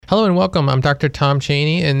Hello and welcome. I'm Dr. Tom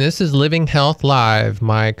Cheney, and this is Living Health Live.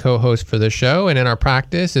 My co-host for the show and in our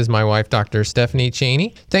practice is my wife, Dr. Stephanie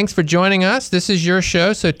Cheney. Thanks for joining us. This is your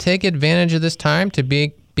show, so take advantage of this time to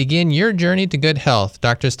begin your journey to good health.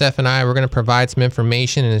 Dr. Steph and I, we're going to provide some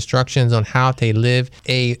information and instructions on how to live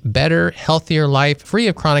a better, healthier life, free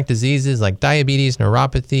of chronic diseases like diabetes,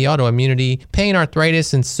 neuropathy, autoimmunity, pain,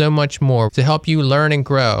 arthritis, and so much more to help you learn and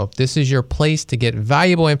grow. This is your place to get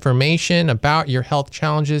valuable information about your health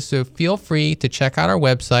challenges, so feel free to check out our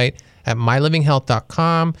website at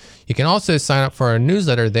mylivinghealth.com. You can also sign up for our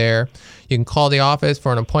newsletter there. You can call the office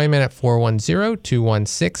for an appointment at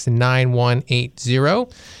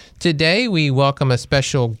 410-216-9180. Today, we welcome a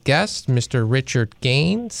special guest, Mr. Richard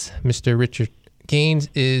Gaines. Mr. Richard Gaines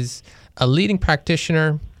is a leading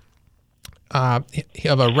practitioner of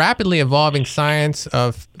a rapidly evolving science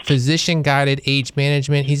of physician-guided age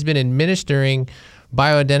management. He's been administering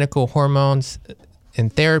bioidentical hormones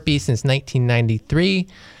and therapy since 1993.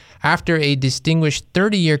 After a distinguished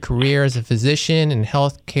 30-year career as a physician and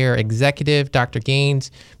healthcare executive, Dr.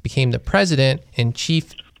 Gaines became the president and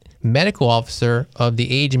chief medical officer of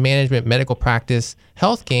the age management medical practice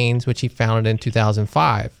Health Gains, which he founded in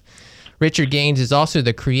 2005. Richard Gaines is also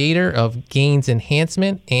the creator of Gains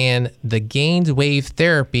Enhancement and the Gaines Wave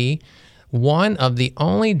Therapy, one of the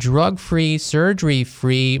only drug-free,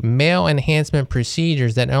 surgery-free male enhancement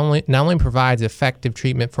procedures that not only provides effective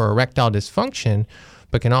treatment for erectile dysfunction,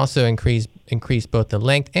 but can also increase both the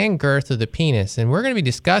length and girth of the penis. And we're going to be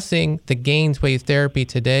discussing the Gaines Wave Therapy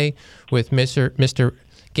today with Mr.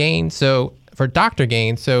 Gaines. So for Dr.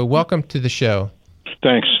 Gaines, so welcome to the show.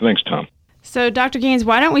 Thanks, Tom. So Dr. Gaines,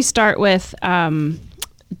 why don't we start with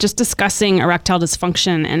just discussing erectile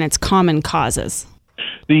dysfunction and its common causes?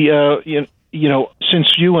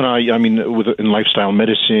 Since you and I in lifestyle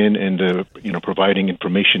medicine and providing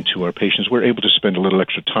information to our patients, we're able to spend a little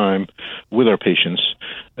extra time with our patients.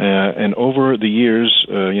 And over the years,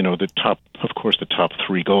 the top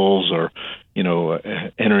three goals are,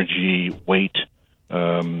 energy, weight,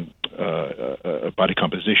 body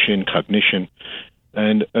composition, cognition.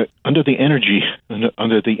 And under the energy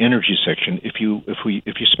section, if you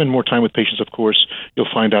spend more time with patients, of course, you'll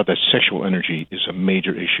find out that sexual energy is a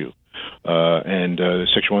major issue, and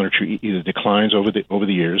sexual energy either declines over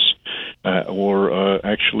the years, or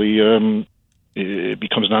actually it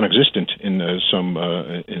becomes non-existent in some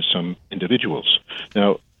individuals.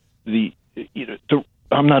 Now, I'm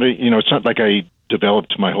not it's not like I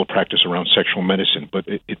developed my whole practice around sexual medicine, but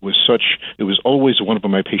it was always one of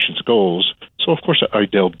my patients' goals. So of course I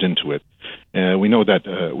delved into it. We know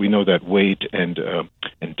that weight and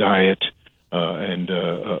diet and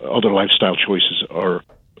other lifestyle choices are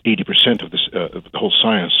 80% of the whole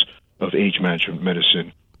science of age management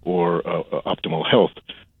medicine or optimal health.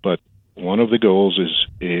 But one of the goals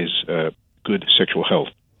is good sexual health.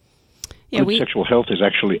 Yeah, sexual health is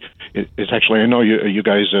actually. I know you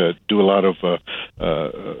guys do a lot of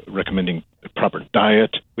recommending proper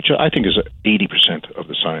diet, which I think is 80% of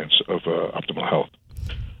the science of optimal health.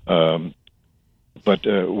 But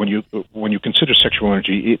when you consider sexual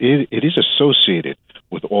energy, it is associated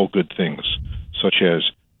with all good things, such as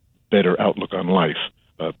better outlook on life,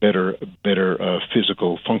 better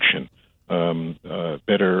physical function,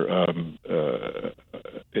 better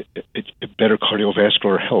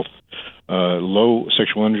cardiovascular health. Low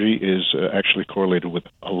sexual energy is actually correlated with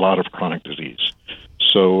a lot of chronic disease.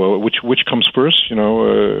 So, which comes first?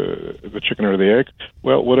 The chicken or the egg?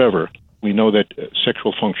 Well, whatever. We know that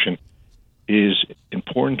sexual function is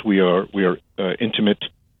important. We are intimate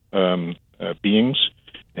beings,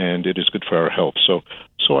 and it is good for our health. So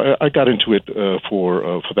I got into it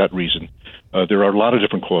for that reason. There are a lot of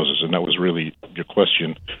different causes, and that was really your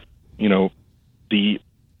question.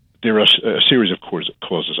 There are a series of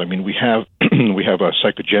causes. I mean, we have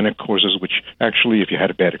psychogenic causes, which actually, if you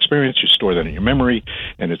had a bad experience, you store that in your memory,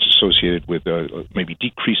 and it's associated with maybe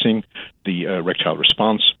decreasing the erectile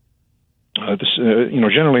response.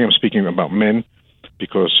 Generally, I'm speaking about men,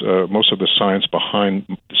 because most of the science behind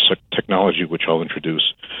this technology, which I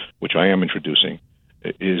am introducing,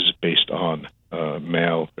 is based on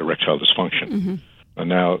male erectile dysfunction. Mm-hmm.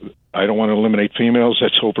 Now, I don't want to eliminate females.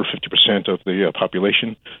 That's over 50% of the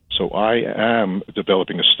population. So I am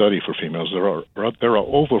developing a study for females. There are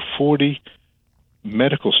over 40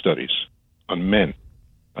 medical studies on men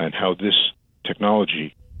and how this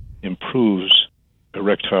technology improves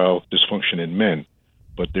erectile dysfunction in men,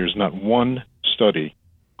 but there's not one study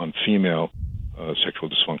on female sexual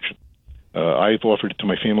dysfunction. I've offered it to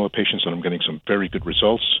my female patients, and I'm getting some very good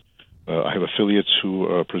results. I have affiliates who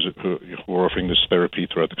are offering this therapy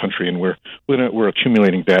throughout the country, and we're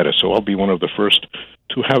accumulating data. So I'll be one of the first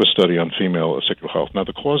to have a study on female sexual health. Now,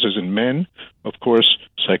 the causes in men, of course,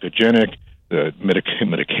 psychogenic,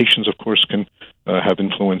 medications, of course, can have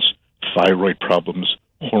influence, thyroid problems,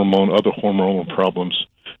 other hormonal problems.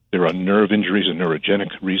 There are nerve injuries and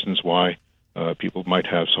neurogenic reasons why people might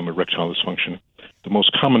have some erectile dysfunction. The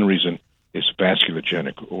most common reason is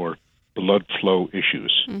vasculogenic or blood flow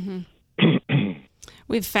issues.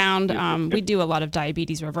 We've found we do a lot of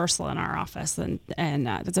diabetes reversal in our office, and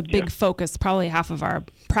that's a big focus. Probably half of our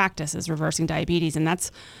practice is reversing diabetes, and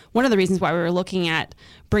that's one of the reasons why we were looking at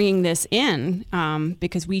bringing this in,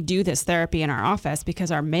 because we do this therapy in our office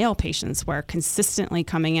because our male patients were consistently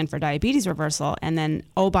coming in for diabetes reversal, and then,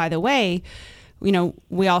 oh, by the way,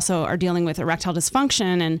 we also are dealing with erectile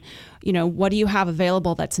dysfunction, and, what do you have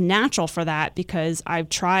available that's natural for that? Because I've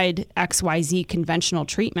tried XYZ conventional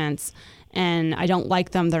treatments and I don't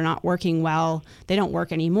like them. They're not working well. They don't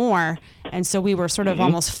work anymore. And so we were sort of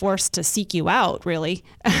almost forced to seek you out, really.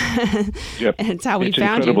 Yep. And it's how we it's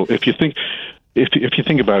found incredible. you. If you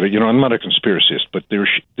think about it, I'm not a conspiracist, but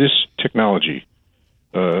this technology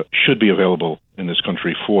should be available in this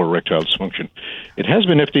country for erectile dysfunction. It has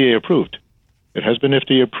been FDA approved. It has been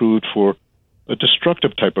FDA approved for a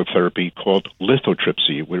destructive type of therapy called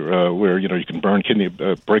lithotripsy, where you can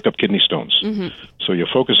break up kidney stones. So you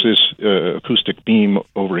focus this acoustic beam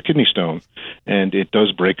over a kidney stone, and it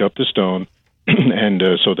does break up the stone, and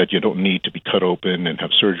so that you don't need to be cut open and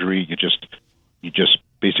have surgery. You just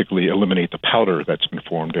basically eliminate the powder that's been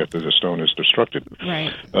formed after the stone is destructed.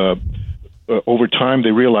 Right. Over time,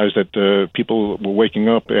 they realized that people were waking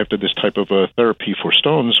up after this type of therapy for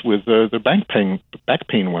stones with their back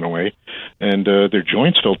pain went away, and their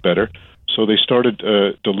joints felt better. So they started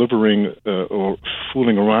delivering or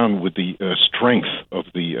fooling around with the strength of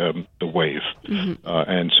the wave,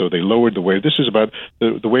 and so they lowered the wave. This is about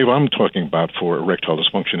the wave I'm talking about for erectile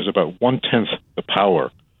dysfunction is about 1/10 the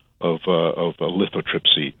power of a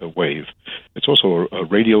lithotripsy wave. It's also a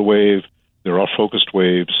radial wave. There are focused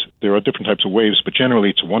waves. There are different types of waves, but generally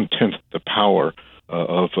it's 1/10 the power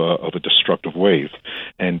of a destructive wave.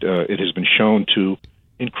 And it has been shown to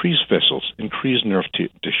increase vessels, increase nerve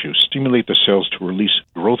tissue, stimulate the cells to release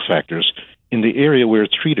growth factors in the area where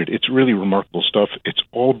it's treated. It's really remarkable stuff. It's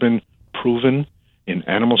all been proven in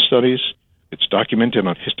animal studies. It's documented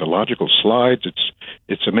on histological slides.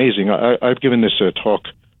 It's amazing. I've given this talk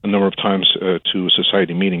a number of times to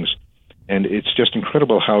society meetings, and it's just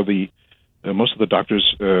incredible how most of the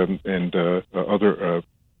doctors and other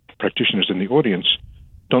practitioners in the audience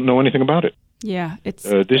don't know anything about it. Yeah, it's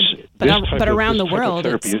but around the world,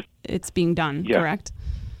 it's being done. Yeah, correct?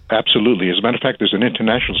 Absolutely. As a matter of fact, there's an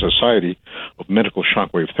International Society of Medical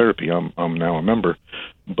Shockwave Therapy. I'm now a member,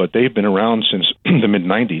 but they've been around since the mid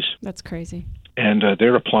 '90s. That's crazy. And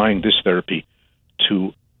they're applying this therapy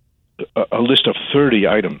to a list of 30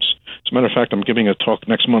 items. As a matter of fact, I'm giving a talk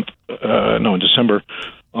next month, in December,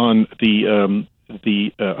 on the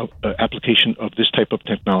application of this type of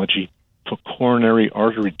technology for coronary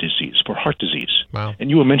artery disease, for heart disease. Wow. And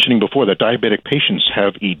you were mentioning before that diabetic patients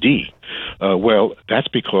have ED. Well, that's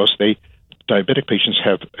because diabetic patients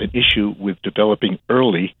have an issue with developing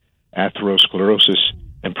early atherosclerosis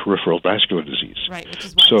and peripheral vascular disease. Right, which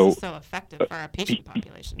is why it's so effective for our patient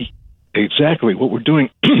population. Exactly. What we're doing,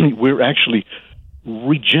 we're actually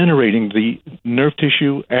regenerating the nerve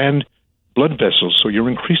tissue and blood vessels, so you're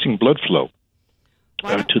increasing blood flow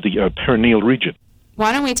to the perineal region.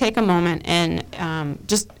 Why don't we take a moment and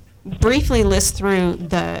just briefly list through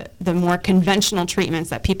the more conventional treatments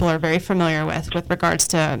that people are very familiar with regards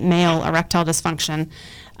to male erectile dysfunction,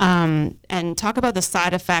 and talk about the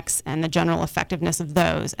side effects and the general effectiveness of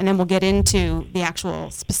those. And then we'll get into the actual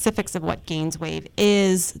specifics of what GAINSWave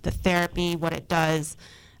is, the therapy, what it does.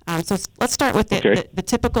 So let's start with the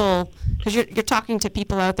typical, because you're talking to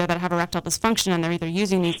people out there that have erectile dysfunction and they're either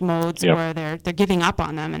using these modes or they're giving up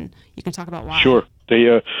on them, and you can talk about why. Sure.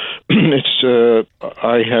 I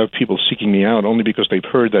have people seeking me out only because they've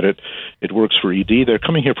heard that it works for ED. They're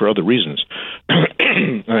coming here for other reasons,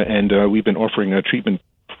 and we've been offering treatment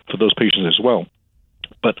for those patients as well.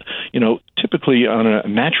 But, typically on a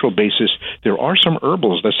natural basis, there are some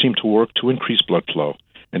herbals that seem to work to increase blood flow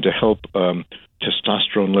and to help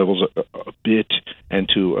testosterone levels a bit, and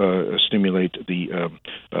to stimulate to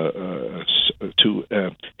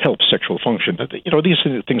help sexual function. These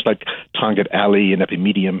are things like Tongat Ali and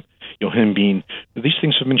Epimedium, Yohimbine. These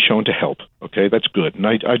things have been shown to help. Okay, that's good, and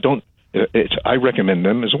I recommend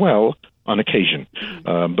them as well. on occasion,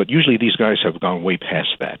 but usually these guys have gone way past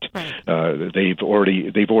that. Right. They've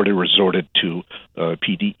already resorted to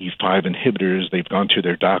PDE5 inhibitors. They've gone to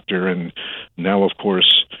their doctor, and now, of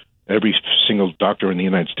course, every single doctor in the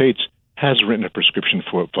United States has written a prescription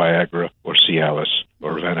for Viagra or Cialis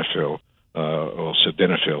or Vanafil or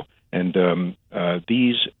Sildenafil, and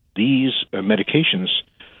these medications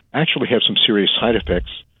actually have some serious side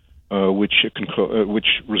effects, which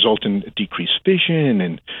result in decreased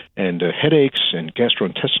vision and headaches and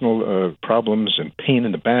gastrointestinal problems and pain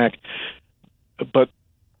in the back. But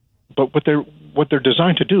what they're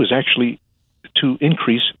designed to do is actually to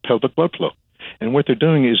increase pelvic blood flow, and what they're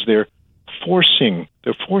doing is they're forcing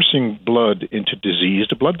blood into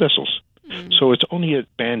diseased blood vessels. So it's only a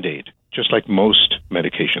Band-Aid, just like most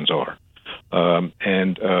medications are. I'm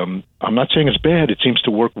not saying it's bad. It seems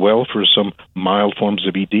to work well for some mild forms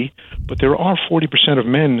of ED, but there are 40% of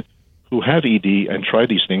men who have ED and try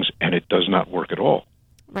these things, and it does not work at all.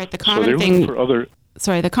 Right. The common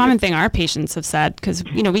thing our patients have said, because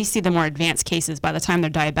we see the more advanced cases by the time they're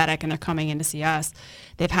diabetic and they're coming in to see us,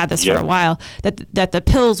 they've had this for a while, that the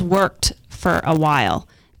pills worked for a while,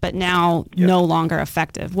 but now no longer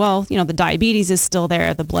effective. Well, the diabetes is still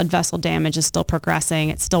there. The blood vessel damage is still progressing.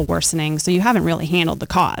 It's still worsening. So you haven't really handled the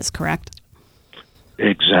cause, correct?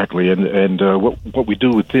 Exactly. And what we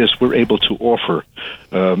do with this, we're able to offer,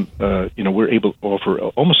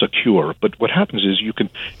 almost a cure. But what happens is you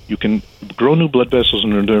can grow new blood vessels in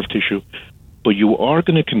the nerve tissue, but you are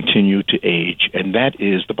going to continue to age, and that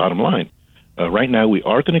is the bottom line. Right now, we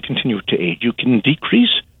are going to continue to age. You can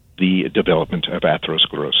decrease the development of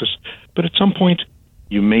atherosclerosis, but at some point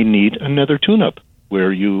you may need another tune-up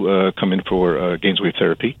where you come in for Gainswave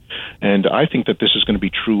therapy, and I think that this is going to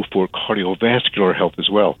be true for cardiovascular health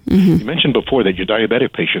as well. Mm-hmm. You mentioned before that your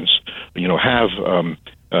diabetic patients, have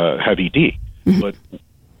ED, but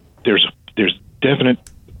there's definite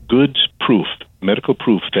good proof, medical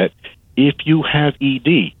proof, that if you have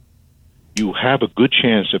ED, you have a good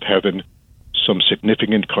chance of having some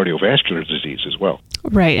significant cardiovascular disease as well.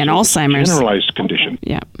 Right, and Alzheimer's. It's a generalized condition.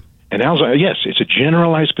 Yeah. And Alzheimer's, yes, it's a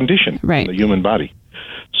generalized condition in the human body.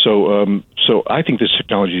 So I think this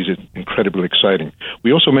technology is incredibly exciting.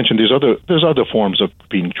 We also mentioned there's other forms of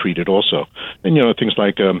being treated also, and things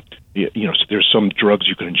like there's some drugs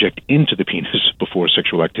you can inject into the penis before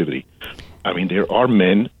sexual activity. I mean, there are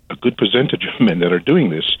men, a good percentage of men that are doing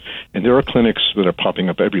this, and there are clinics that are popping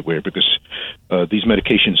up everywhere because these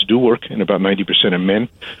medications do work in about 90% of men,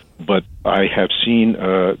 but I have seen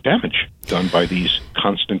damage done by these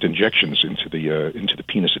constant injections into the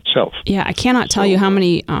penis itself. Yeah, I cannot tell you how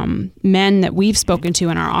many men that we've spoken to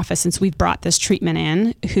in our office since we've brought this treatment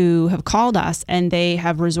in who have called us and they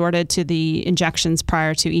have resorted to the injections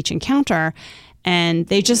prior to each encounter. And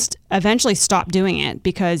they just eventually stopped doing it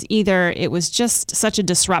because either it was just such a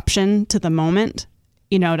disruption to the moment,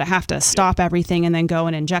 to have to stop everything and then go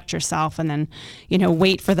and inject yourself and then,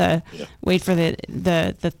 wait for the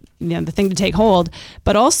thing to take hold.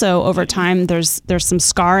 But also over time, there's some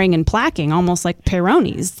scarring and plaquing, almost like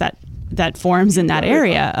Peyronie's that forms in that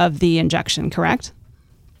area of the injection, correct?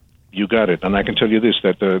 You got it. And I can tell you this,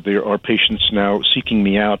 that there are patients now seeking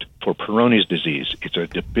me out for Peyronie's disease. It's a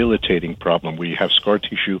debilitating problem where you have scar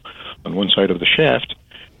tissue on one side of the shaft,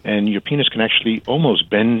 and your penis can actually almost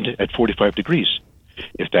bend at 45 degrees.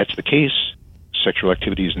 If that's the case, sexual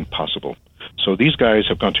activity is impossible. So these guys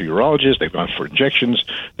have gone to urologists, they've gone for injections,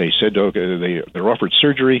 they said they're offered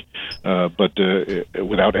surgery, but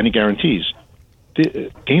without any guarantees.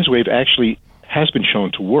 Gainswave actually has been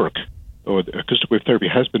shown to work, or acoustic wave therapy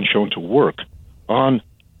has been shown to work on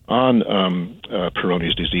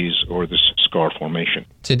Peyronie's disease or this scar formation.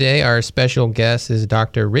 Today, our special guest is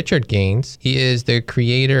Dr. Richard Gaines. He is the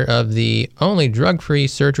creator of the only drug-free,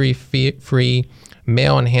 surgery-free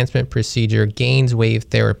male enhancement procedure, Gainswave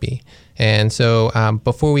therapy. And so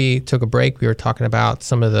before we took a break, we were talking about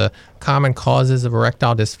some of the common causes of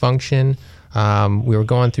erectile dysfunction. We were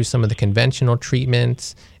going through some of the conventional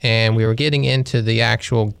treatments, and we were getting into the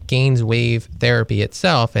actual Gainswave therapy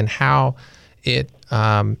itself and how it's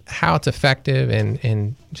effective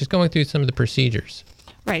and just going through some of the procedures.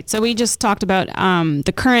 Right. So we just talked about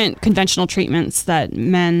the current conventional treatments that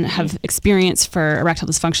men have experienced for erectile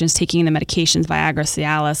dysfunction is taking the medications, Viagra,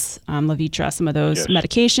 Cialis, Levitra, some of those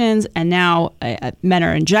medications. And now men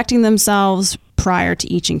are injecting themselves prior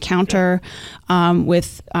to each encounter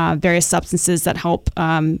with various substances that help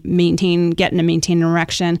maintain an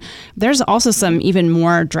erection. There's also some even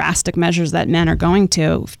more drastic measures that men are going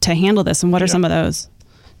to handle this. And what are some of those,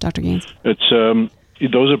 Dr. Gaines? It's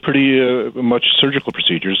Those are pretty much surgical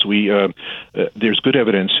procedures. There's good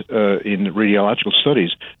evidence in radiological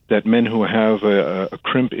studies that men who have a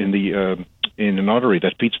crimp in an artery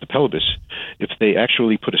that feeds the pelvis, if they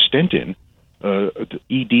actually put a stent in, the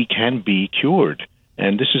ED can be cured.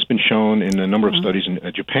 And this has been shown in a number of studies in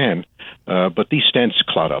Japan, but these stents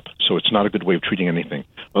clot up, so it's not a good way of treating anything.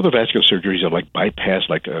 Other vascular surgeries are like bypass,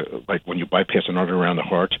 like when you bypass an artery around the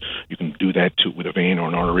heart, you can do that with a vein or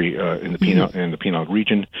an artery in the penile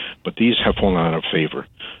region, but these have fallen out of favor.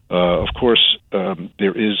 Of course,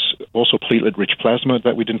 there is also platelet-rich plasma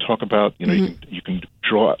that we didn't talk about. You can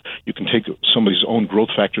take somebody's own growth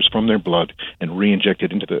factors from their blood and re-inject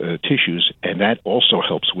it into the tissues, and that also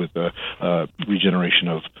helps with regeneration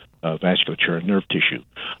of vasculature and nerve tissue.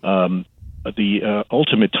 The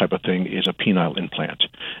ultimate type of thing is a penile implant,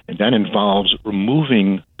 and that involves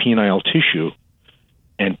removing penile tissue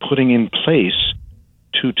and putting in place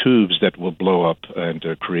two tubes that will blow up and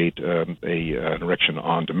create an erection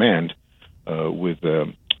on demand with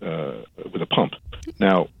a pump.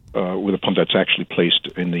 Now, with a pump that's actually placed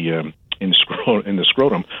in the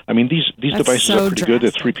scrotum. I mean, these devices are pretty good.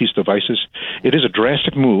 They're 3-piece devices. It is a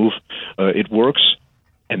drastic move. It works,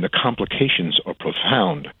 and the complications are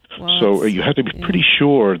profound. Well, so you have to be pretty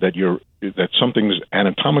sure that that something's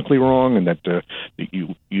anatomically wrong, and that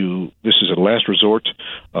this is a last resort.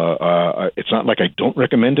 It's not like I don't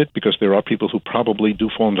recommend it, because there are people who probably do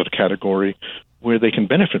fall into the category where they can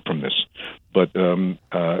benefit from this. But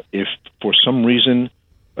if for some reason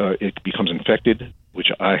it becomes infected,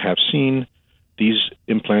 which I have seen, these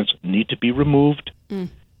implants need to be removed,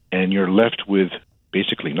 and you're left with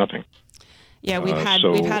basically nothing. Yeah, we've had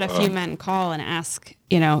a few men call and ask,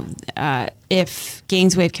 if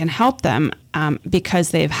Gainswave can help them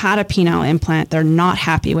because they've had a penile implant, they're not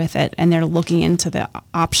happy with it, and they're looking into the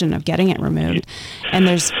option of getting it removed. And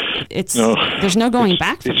there's no going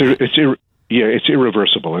back from that. It's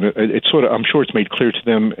irreversible, and it's sort of. I'm sure it's made clear to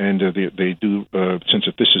them, and they do. Since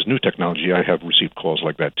this is new technology, I have received calls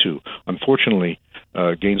like that too. Unfortunately,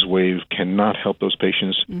 Gainswave cannot help those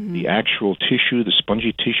patients. Mm-hmm. The actual tissue, the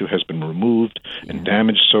spongy tissue, has been removed and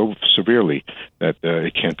damaged so severely that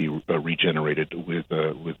it can't be regenerated with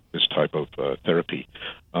this type of therapy.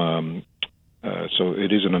 So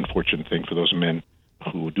it is an unfortunate thing for those men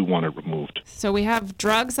who do want it removed. So we have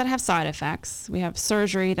drugs that have side effects. We have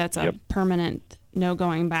surgery that's a permanent, no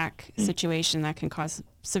going back situation that can cause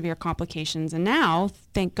severe complications. And now,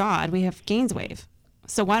 thank God, we have Gainswave.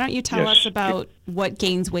 So why don't you tell us about what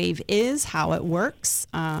Gainswave is, how it works,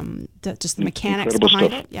 just the mechanics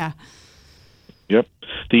behind it? Yeah. Yep.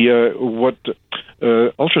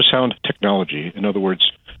 Ultrasound technology, in other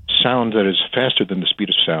words, sound that is faster than the speed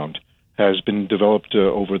of sound, has been developed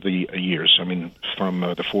over the years, from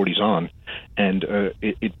the 40s on, and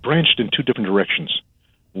it branched in two different directions.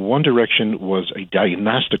 One direction was a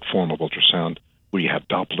diagnostic form of ultrasound, where you have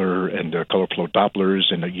Doppler and color flow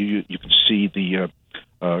Dopplers, and you can see the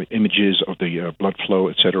images of the blood flow,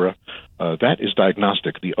 etc. That is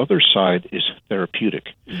diagnostic. The other side is therapeutic,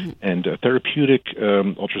 and therapeutic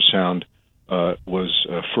ultrasound was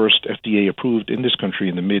first FDA approved in this country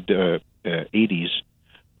in the mid-'80s.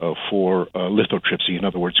 For lithotripsy, in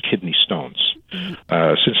other words, kidney stones.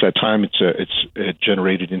 Since that time, it's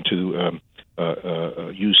generated into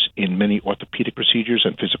use in many orthopedic procedures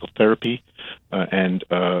and physical therapy, and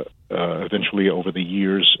eventually over the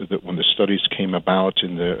years, when the studies came about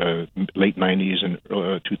in the late 90s and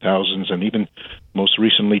 2000s, and even most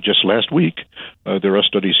recently, just last week, there are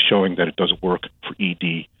studies showing that it does work for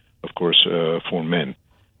ED, of course, for men.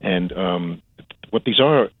 And what these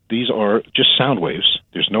are just sound waves.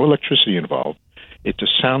 There's no electricity involved. It's a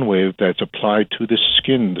sound wave that's applied to the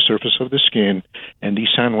skin, the surface of the skin, and these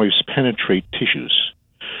sound waves penetrate tissues.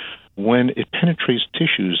 When it penetrates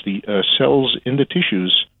tissues, the cells in the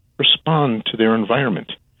tissues respond to their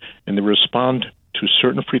environment, and they respond to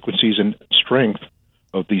certain frequencies and strength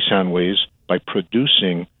of these sound waves by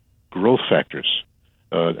producing growth factors.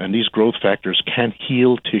 And these growth factors can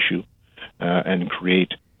heal tissue and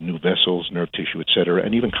create new vessels, nerve tissue, etc.,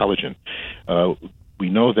 and even collagen. We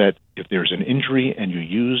know that if there's an injury and you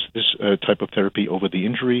use this type of therapy over the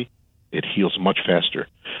injury, it heals much faster.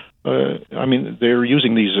 They're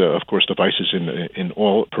using these, of course, devices in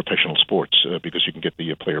all professional sports because you can get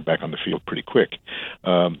the player back on the field pretty quick.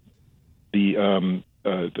 Of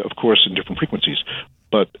course, in different frequencies.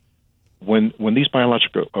 But when these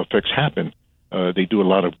biological effects happen, they do a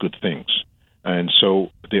lot of good things. And so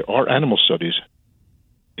there are animal studies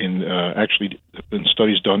in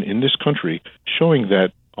studies done in this country showing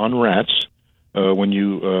that on rats, when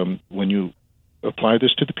you apply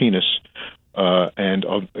this to the penis, And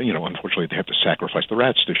unfortunately, they have to sacrifice the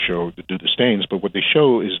rats to do the stains. But what they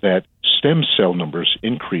show is that stem cell numbers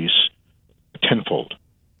increase tenfold.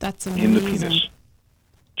 That's amazing. In the penis,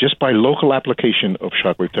 just by local application of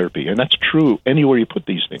shockwave therapy, and that's true anywhere you put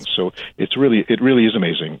these things. So it really is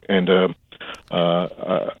amazing, and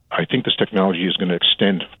I think this technology is going to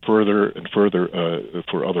extend further and further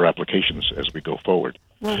for other applications as we go forward.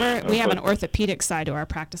 Well, we have an orthopedic side to our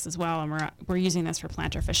practice as well, and we're using this for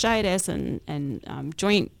plantar fasciitis and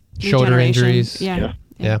joint shoulder injuries. Yeah.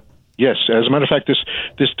 Yes, as a matter of fact,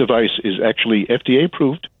 this device is actually FDA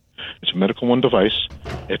approved. It's a Medical One device,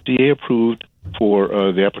 FDA approved for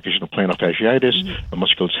the application of plantar fasciitis,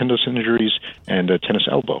 musculoskeletal injuries, and tennis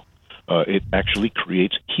elbow. It actually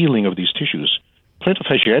creates healing of these tissues. Plantar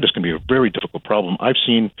fasciitis can be a very difficult problem. I've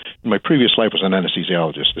seen, in my previous life as an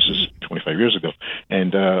anesthesiologist, this is 25 years ago,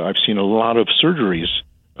 and I've seen a lot of surgeries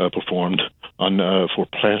performed for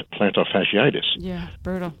plantar fasciitis. Yeah,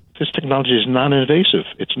 brutal. This technology is non-invasive.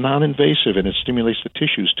 It's non-invasive, and it stimulates the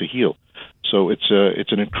tissues to heal. So it's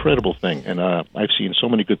an incredible thing, and I've seen so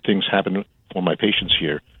many good things happen for my patients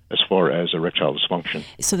here as far as erectile dysfunction.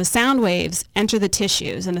 So the sound waves enter the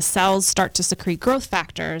tissues, and the cells start to secrete growth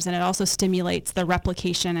factors, and it also stimulates the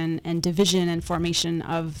replication and division and formation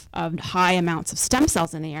of high amounts of stem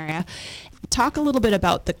cells in the area. Talk a little bit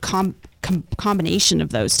about the combination of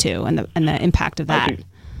those two and the impact of that.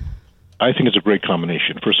 I think it's a great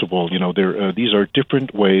combination. First of all, these are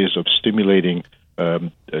different ways of stimulating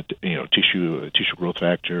tissue growth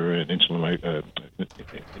factor and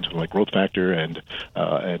insulin-like growth factor and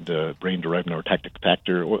brain-derived neurotactic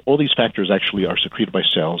factor. All these factors actually are secreted by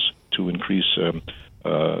cells to increase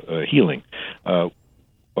healing. That's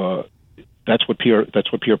what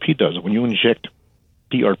PRP does. When you inject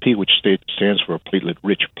PRP, which stands for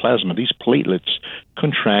platelet-rich plasma, these platelets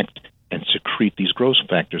contract and secrete these growth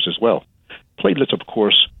factors as well. Platelets, of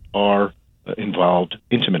course, are involved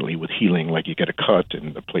intimately with healing. Like you get a cut,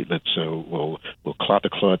 and the platelets will clot the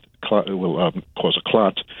clot, will cause a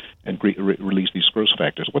clot, and release these growth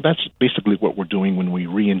factors. Well, that's basically what we're doing when we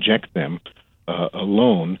re-inject them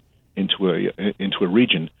alone into a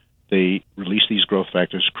region. They release these growth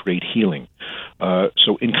factors, create healing.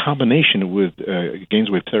 So in combination with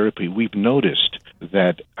GAINSWave therapy, we've noticed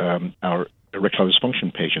that our erectile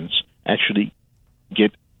dysfunction patients actually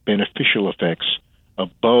get beneficial effects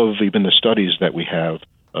above even the studies that we have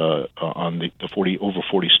on the over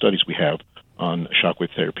 40 studies we have on shockwave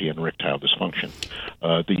therapy and erectile dysfunction.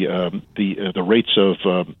 The rates of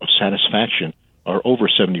satisfaction are over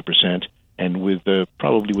 70%, and with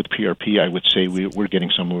probably with PRP, I would say we're getting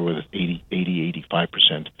somewhere with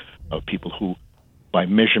 85% of people who, by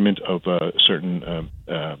measurement of a certain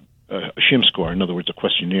SHIM score, in other words, a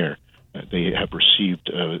questionnaire, they have received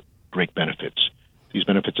great benefits. These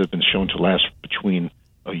benefits have been shown to last between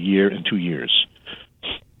a year and 2 years.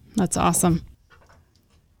 That's awesome.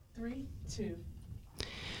 3, 2.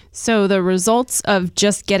 So the results of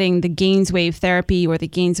just getting the GAINSWave therapy or the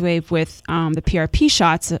GAINSWave with the PRP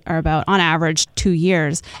shots are about, on average, 2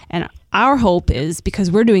 years. And our hope is, because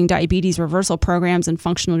we're doing diabetes reversal programs and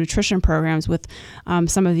functional nutrition programs with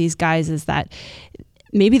some of these guys, is that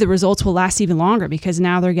maybe the results will last even longer, because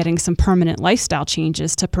now they're getting some permanent lifestyle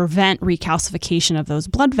changes to prevent recalcification of those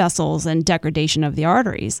blood vessels and degradation of the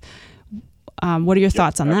arteries. What are your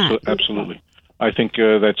thoughts on that? Absolutely. I think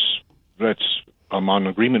I'm on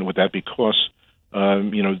agreement with that, because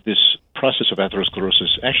this process of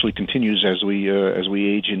atherosclerosis actually continues as we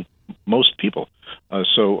age in most people.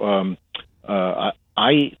 So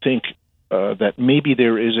I think that maybe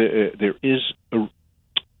there is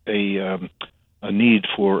a need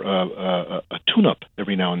for a tune-up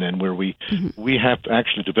every now and then, where we have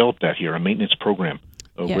actually developed that here, a maintenance program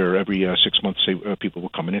where every 6 months, people will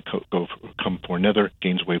come in and come for another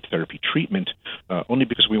GAINSWave therapy treatment, only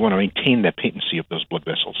because we want to maintain that patency of those blood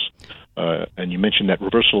vessels. And you mentioned that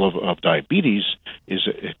reversal of diabetes is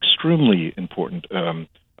an extremely important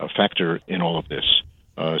factor in all of this.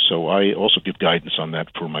 So I also give guidance on that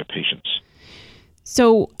for my patients.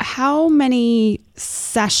 So how many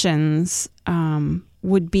sessions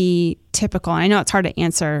would be typical? I know it's hard to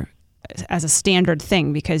answer as a standard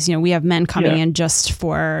thing, because we have men coming in just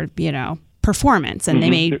for performance, and they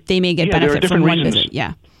may get benefit from one visit.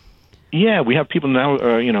 Yeah, we have people now.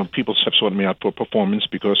 People have sought me out for performance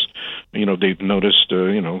because they've noticed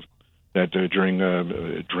that during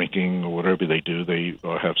drinking or whatever they do, they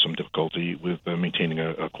have some difficulty with maintaining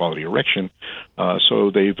a quality erection.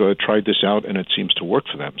 So they've tried this out, and it seems to work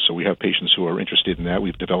for them. So we have patients who are interested in that.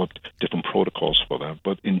 We've developed different protocols for them.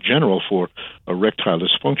 But in general, for erectile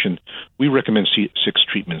dysfunction, we recommend 6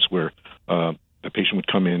 treatments, where the patient would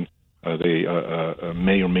come in they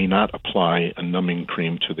may or may not apply a numbing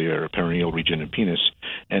cream to their perineal region and penis.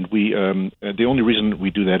 And we, the only reason we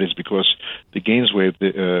do that is because the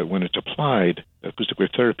GAINSWave, when it's applied, acoustic wave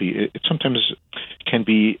therapy, it sometimes can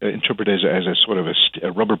be interpreted as a sort of a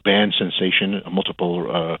rubber band sensation, a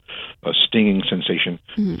multiple stinging sensation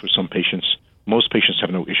for some patients. Most patients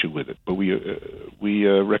have no issue with it, but we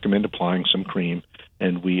recommend applying some cream,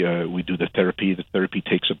 and we do the therapy. The therapy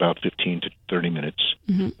takes about 15 to 30 minutes,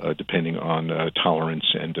 depending on tolerance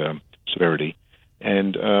and severity.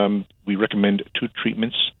 And we recommend 2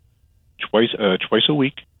 treatments twice a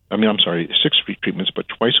week. 6 treatments, but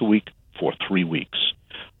twice a week for 3 weeks.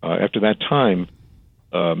 After that time,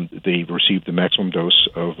 they receive the maximum dose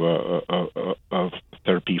of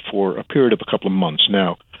therapy for a period of a couple of months.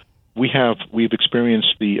 Now, we've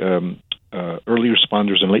experienced the early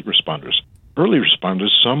responders and late responders.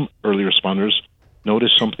 Some early responders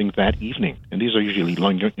notice something that evening, and these are usually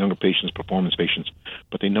younger patients, performance patients,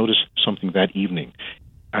 but they notice something that evening.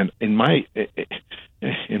 And in my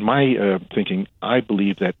thinking, I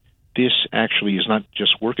believe that this actually is not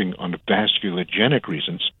just working on vasculogenic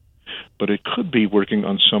reasons, but it could be working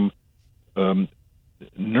on some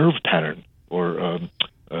nerve pattern or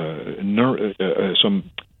some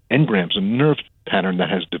engrams, a nerve pattern that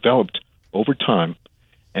has developed over time,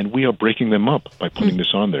 and we are breaking them up by putting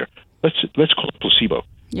this on there. Let's call it placebo.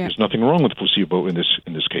 Yeah. There's nothing wrong with placebo in this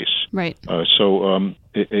case. Right. So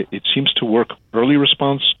it seems to work early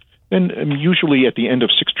response, and usually at the end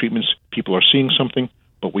of 6 treatments, people are seeing something,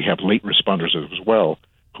 but we have late responders as well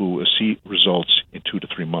who see results in 2 to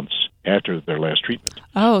 3 months after their last treatment.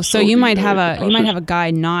 Oh, so you might have a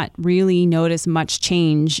guy not really notice much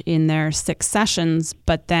change in their 6 sessions,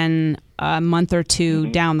 but then a month or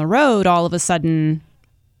 2 down the road, all of a sudden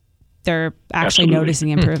they're actually noticing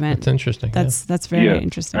improvement. That's interesting. That's very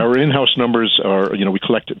interesting. Our in-house numbers are, we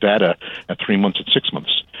collect data at 3 months and 6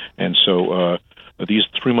 months, and so these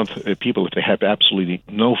 3-month people, if they have absolutely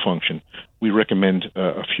no function, we recommend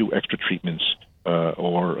a few extra treatments.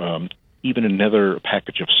 Or even another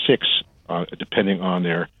package of 6, depending on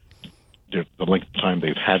the length of time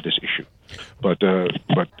they've had this issue. But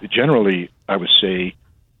generally, I would say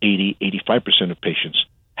 80-85% of patients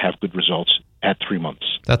have good results at 3 months.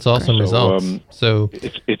 That's awesome results. So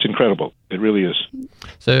it's incredible. It really is.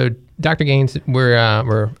 So, Dr. Gaines,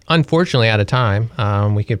 we're unfortunately out of time.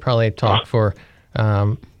 We could probably talk for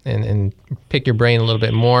and pick your brain a little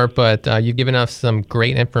bit more, but you've given us some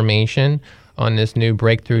great information on this new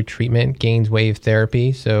breakthrough treatment, GAINSWave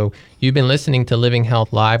therapy. So you've been listening to Living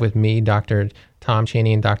Health Live with me, Dr. Tom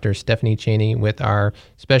Chaney, and Dr. Stephanie Chaney, with our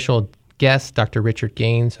special guest, Dr. Richard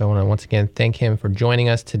Gaines. I want to once again thank him for joining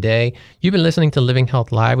us today. You've been listening to Living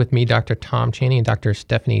Health Live with me, Dr. Tom Chaney, and Dr.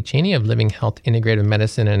 Stephanie Chaney of Living Health Integrative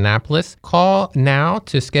Medicine in Annapolis. Call now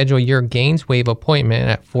to schedule your GAINSWave appointment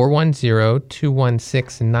at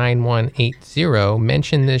 410-216-9180.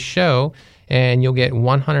 Mention this show, and you'll get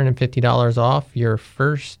 $150 off your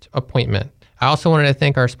first appointment. I also wanted to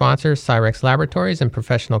thank our sponsors, Cyrex Laboratories and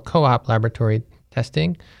Professional Co-op Laboratory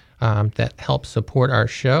Testing, that helps support our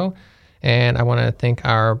show. And I want to thank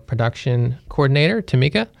our production coordinator,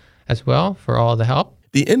 Tamika, as well, for all the help.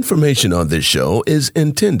 The information on this show is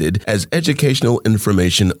intended as educational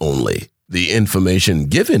information only. The information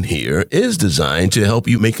given here is designed to help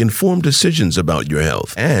you make informed decisions about your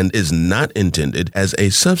health and is not intended as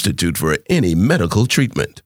a substitute for any medical treatment.